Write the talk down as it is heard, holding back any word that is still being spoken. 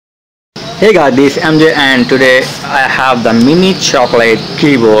Hey guys, this is MJ and today I have the mini chocolate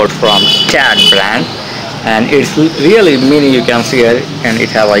keyboard from Cat brand, and it's really mini. You can see it, and it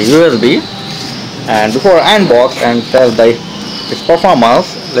has a USB. And before I unbox and test its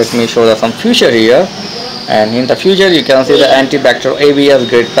performance, let me show you some feature here. And in the future you can see the antibacterial ABS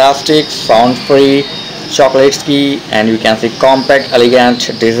grade plastic, sound free, chocolate key, and you can see compact,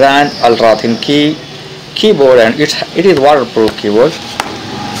 elegant design, ultra thin keyboard, and it is waterproof keyboard.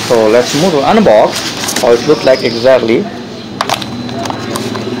 So let's move to unbox how it looks like exactly.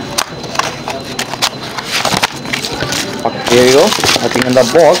 Okay, here you go. I think in the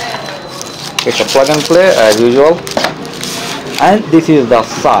box it's a plug and play as usual, and this is the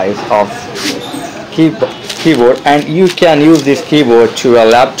size of keyboard, and you can use this keyboard to a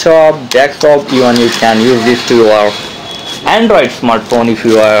laptop, desktop, even you can use this to your Android smartphone if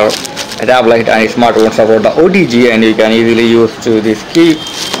you are a tablet and smartphone support the OTG, and you can easily use to this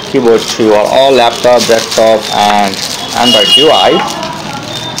keyboard to your all laptop, desktop and Android device.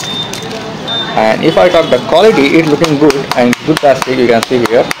 And if I talk the quality, it's looking good and good plastic, you can see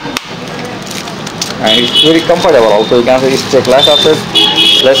here, and it's very comfortable also. You can see it takes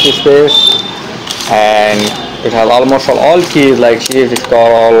less space, and it has almost all keys like shift,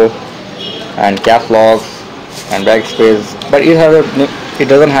 scroll and caps lock and backspace, but it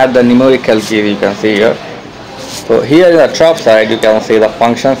doesn't have the numerical keys, you can see here. So here in the top side you can see the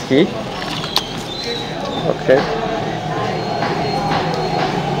functions key. Okay,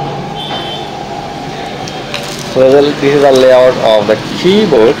 so this is the layout of the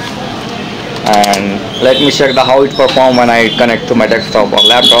keyboard, and let me check how it performs when I connect to my desktop or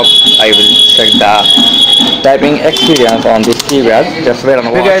laptop. I will check the typing experience on this keyboard. Just wait and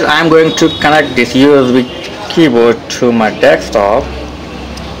watch. Okay guys, I am going to connect this USB keyboard to my desktop.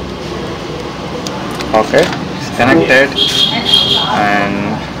 Okay, it's connected,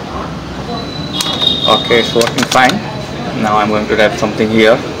 and okay, it's working fine. Now I'm going to type something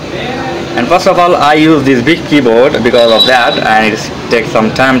here, and first of all I use this big keyboard because of that, and it takes some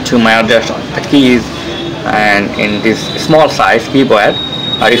time to adjust the keys and in this small size keyboard.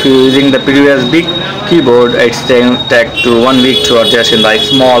 If you're using the previous big keyboard, it's take to 1 week to adjust in the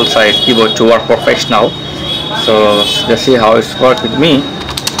small size keyboard to work professional. So let's see how it's worked with me.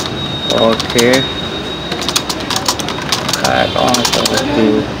 Okay,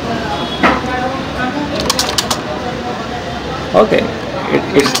 okay,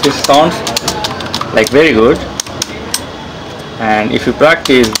 it sounds like very good, and if you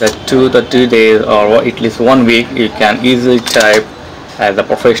practice the 2 days or at least 1 week, you can easily type as a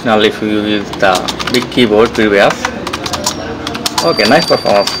professional if you use the big keyboard previous. Okay, nice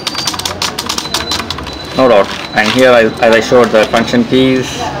performance, no doubt. And here as I showed the function keys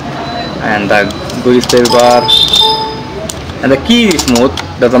and the good space bar, and the key is smooth.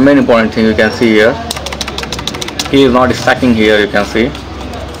 That's the main important thing. You can see here key is not stacking here, you can see.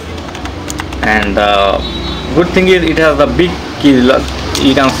 And the good thing is it has the big key.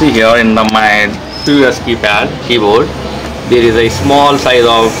 You can see here in my previous keyboard there is a small size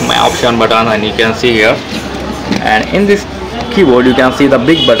of my option button, and you can see here, and in this keyboard you can see the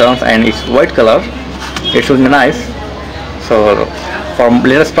big buttons and it's white color. It should be nice. So for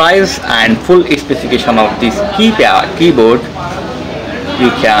latest price and full specification of this keyboard,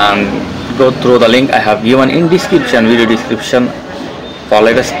 you can go through the link I have given in video description for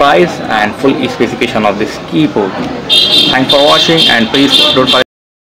latest price and full specification of this keyboard. Thanks for watching, and please don't forget